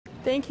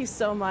Thank you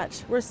so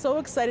much. We're so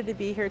excited to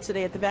be here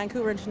today at the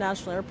Vancouver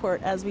International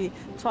Airport as we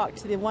talk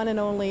to the one and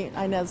only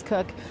Inez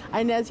Cook.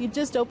 Inez, you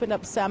just opened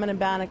up Salmon and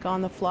Bannock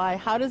on the fly.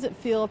 How does it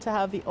feel to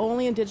have the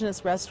only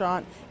Indigenous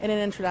restaurant in an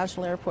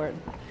international airport?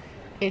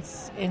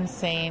 It's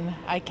insane.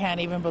 I can't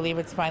even believe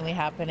it's finally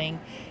happening.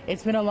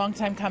 It's been a long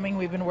time coming.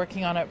 We've been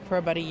working on it for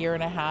about a year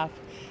and a half,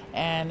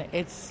 and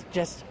it's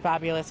just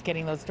fabulous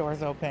getting those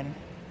doors open.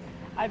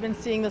 I've been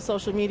seeing the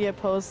social media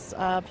posts.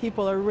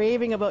 People are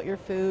raving about your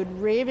food,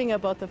 raving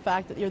about the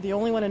fact that you're the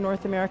only one in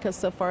North America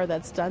so far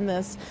that's done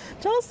this.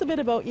 Tell us a bit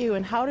about you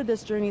and how did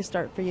this journey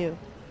start for you?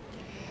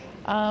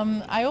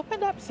 I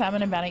opened up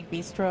Salmon and Bannock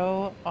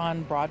Bistro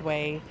on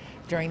Broadway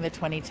during the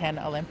 2010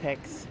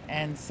 Olympics.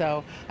 And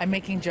so I'm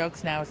making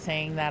jokes now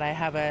saying that I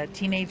have a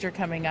teenager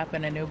coming up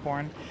and a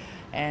newborn.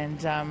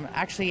 And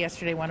actually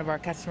yesterday one of our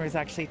customers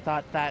actually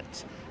thought that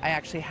I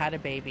actually had a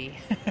baby.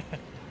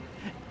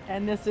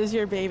 And this is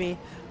your baby.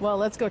 Well,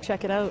 let's go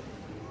check it out.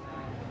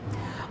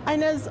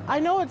 Inez, I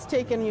know it's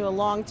taken you a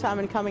long time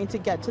in coming to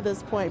get to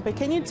this point, but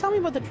can you tell me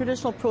about the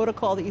traditional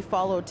protocol that you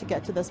followed to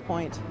get to this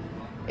point?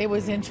 It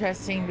was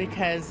interesting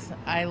because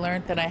I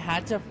learned that I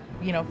had to,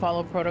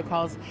 follow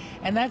protocols,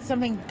 and that's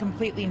something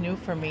completely new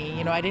for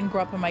me. I didn't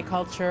grow up in my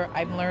culture.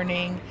 I'm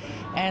learning,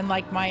 and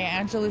like Maya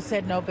Angelou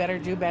said, know better,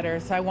 do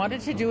better. So I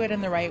wanted to do it in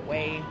the right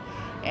way,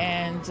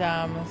 and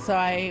so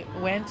I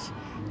went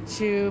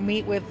to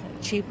meet with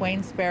Chief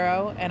Wayne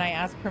Sparrow, and I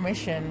asked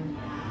permission,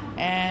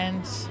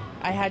 and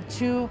I had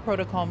two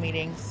protocol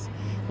meetings.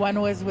 One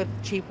was with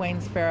Chief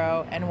Wayne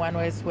Sparrow, and one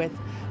was with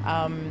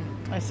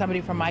somebody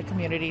from my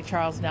community,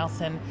 Charles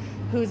Nelson,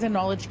 who's a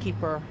knowledge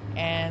keeper.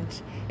 And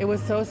it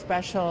was so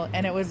special,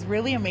 and it was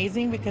really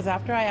amazing because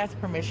after I asked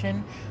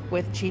permission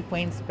with Chief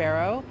Wayne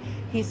Sparrow,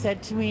 he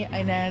said to me,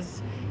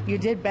 Inez, you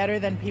did better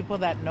than people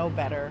that know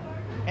better.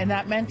 And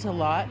that meant a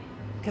lot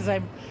because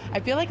I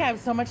feel like I have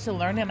so much to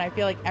learn, and I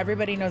feel like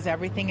everybody knows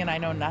everything and I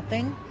know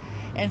nothing.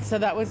 And so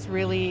that was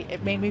really,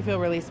 it made me feel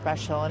really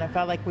special, and it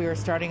felt like we were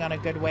starting on a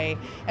good way.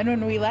 And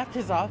when we left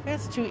his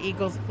office, 2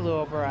 eagles flew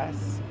over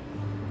us.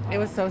 It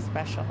was so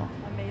special.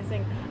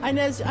 Amazing.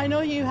 Inez, I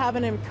know you have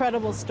an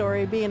incredible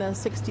story being a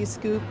 60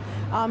 scoop.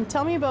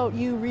 Tell me about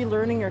you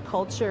relearning your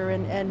culture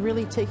and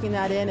really taking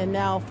that in and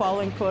now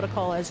following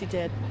protocol as you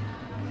did.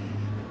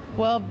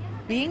 Well,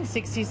 being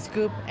 60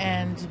 Scoop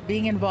and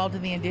being involved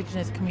in the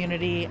Indigenous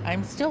community,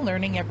 I'm still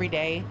learning every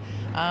day.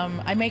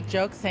 I make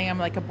jokes saying I'm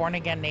like a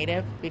born-again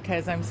native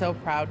because I'm so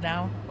proud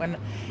now. When,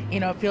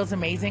 it feels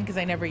amazing because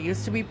I never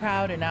used to be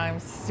proud, and now I'm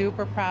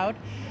super proud.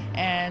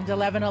 And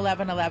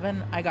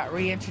 11-11-11, I got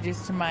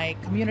reintroduced to my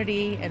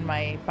community and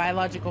my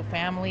biological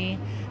family,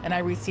 and I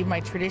received my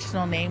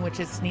traditional name,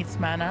 which is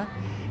Sneetsmana,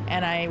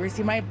 and I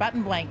received my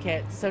button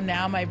blanket. So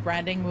now my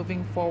branding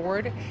moving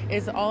forward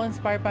is all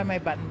inspired by my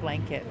button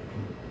blanket.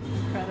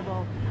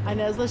 Incredible.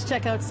 Inez, let's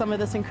check out some of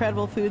this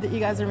incredible food that you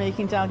guys are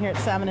making down here at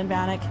Salmon and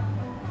Bannock.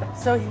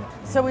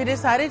 So we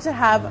decided to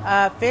have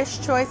a fish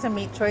choice, a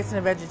meat choice, and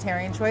a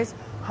vegetarian choice,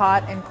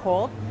 hot and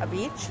cold of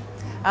each.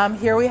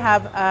 Here we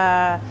have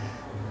a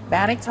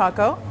Bannock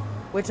taco,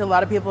 which a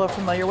lot of people are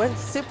familiar with.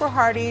 Super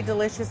hearty,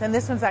 delicious, and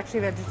this one's actually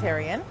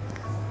vegetarian.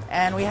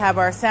 And we have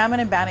our salmon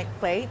and Bannock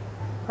plate,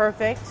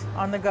 perfect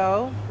on the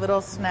go,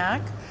 little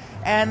snack.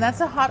 And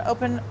that's a hot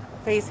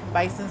open-faced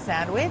bison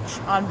sandwich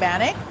on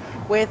Bannock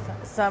with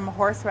some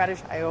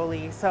horseradish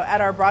aioli. So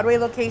at our Broadway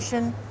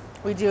location,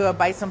 we do a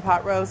bison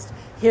pot roast.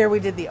 Here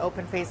we did the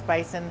open-faced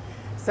bison.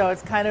 So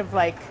it's kind of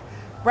like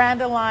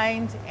brand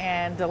aligned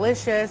and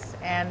delicious,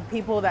 and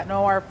people that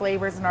know our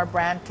flavors and our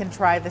brand can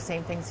try the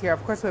same things here.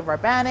 Of course, we have our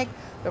Bannock,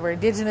 we have our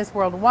Indigenous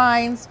world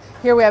wines.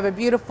 Here we have a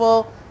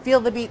beautiful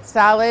Feel the Beat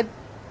salad.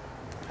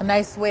 A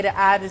nice way to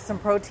add is some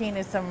protein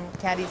is some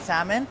candied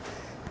salmon.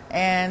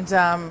 And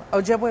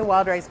Ojibwe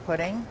wild rice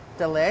pudding,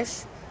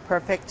 delish,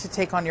 perfect to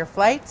take on your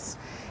flights.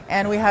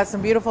 And we have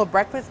some beautiful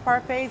breakfast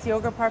parfaits,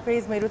 yogurt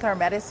parfaits made with our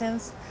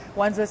medicines.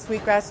 One's with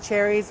sweetgrass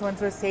cherries,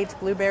 one's with sage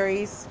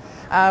blueberries.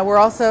 We're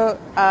also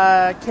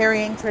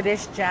carrying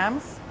Tradish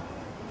jams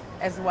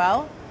as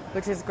well,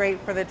 which is great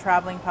for the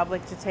traveling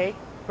public to take.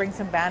 Bring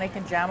some Bannock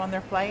and jam on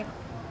their flight.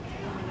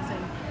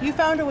 Amazing. You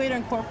found a way to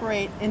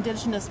incorporate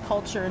Indigenous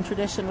culture and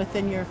tradition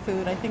within your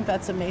food. I think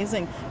that's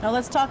amazing. Now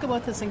let's talk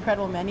about this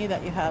incredible menu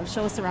that you have.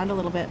 Show us around a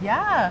little bit.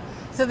 Yeah.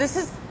 So this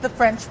is the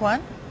French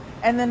one.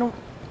 And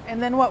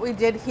then what we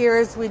did here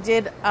is we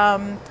did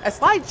a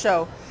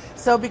slideshow.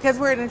 So because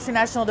we're at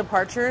international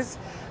departures,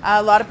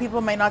 a lot of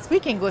people may not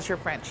speak English or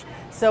French.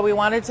 So we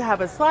wanted to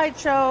have a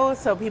slideshow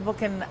so people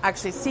can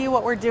actually see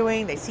what we're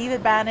doing. They see the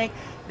Bannock.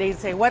 They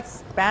say,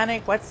 what's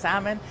Bannock? What's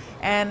salmon?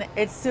 And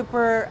it's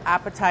super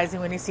appetizing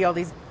when you see all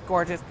these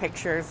gorgeous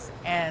pictures.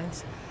 And,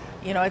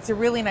 it's a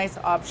really nice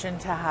option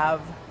to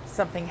have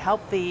something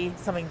healthy,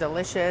 something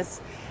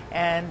delicious,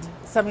 and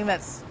something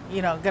that's,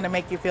 going to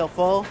make you feel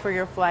full for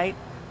your flight.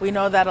 We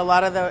know that a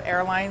lot of the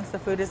airlines, the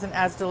food isn't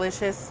as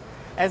delicious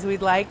as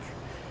we'd like.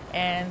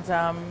 And,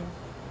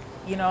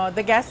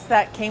 the guests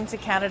that came to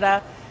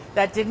Canada,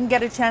 that didn't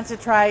get a chance to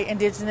try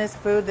Indigenous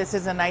food, this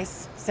is a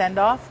nice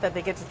send-off that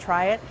they get to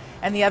try it.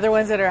 And the other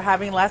ones that are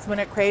having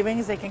last-minute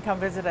cravings, they can come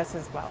visit us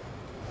as well.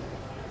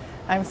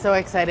 I'm so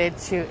excited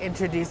to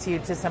introduce you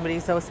to somebody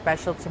so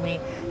special to me.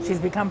 She's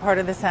become part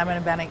of the Salmon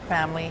and Bannock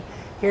family.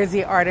 Here's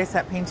the artist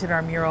that painted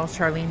our mural,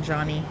 Charlene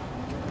Johnny.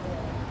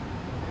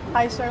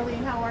 Hi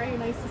Charlene, how are you?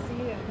 Nice to see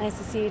you. Nice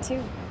to see you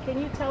too. Can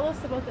you tell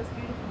us about this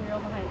beautiful mural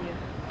behind you?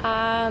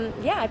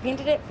 Yeah, I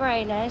painted it for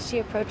Inez. She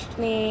approached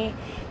me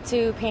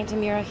to paint a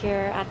mural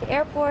here at the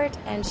airport,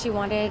 and she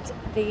wanted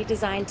the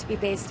design to be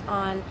based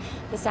on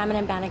the Salmon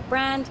and Bannock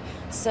brand.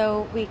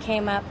 So we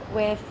came up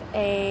with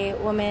a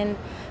woman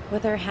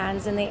with her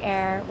hands in the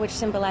air, which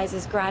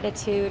symbolizes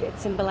gratitude. It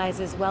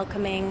symbolizes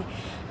welcoming.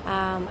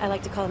 I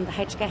like to call them the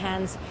Heichka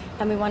hands.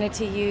 And we wanted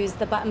to use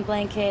the button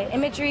blanket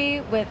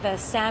imagery with the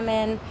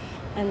salmon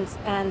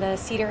and the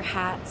cedar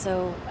hat.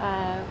 So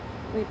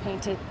we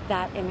painted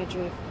that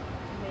imagery.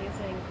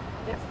 Amazing.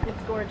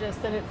 It's gorgeous,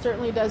 and it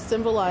certainly does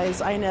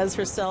symbolize Inez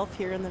herself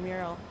here in the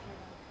mural.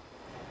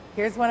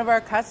 Here's one of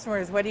our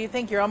customers. What do you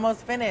think? You're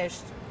almost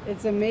finished.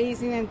 It's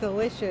amazing and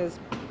delicious.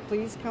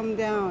 Please come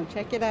down,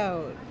 check it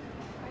out.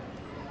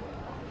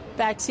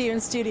 Back to you in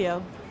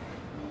studio.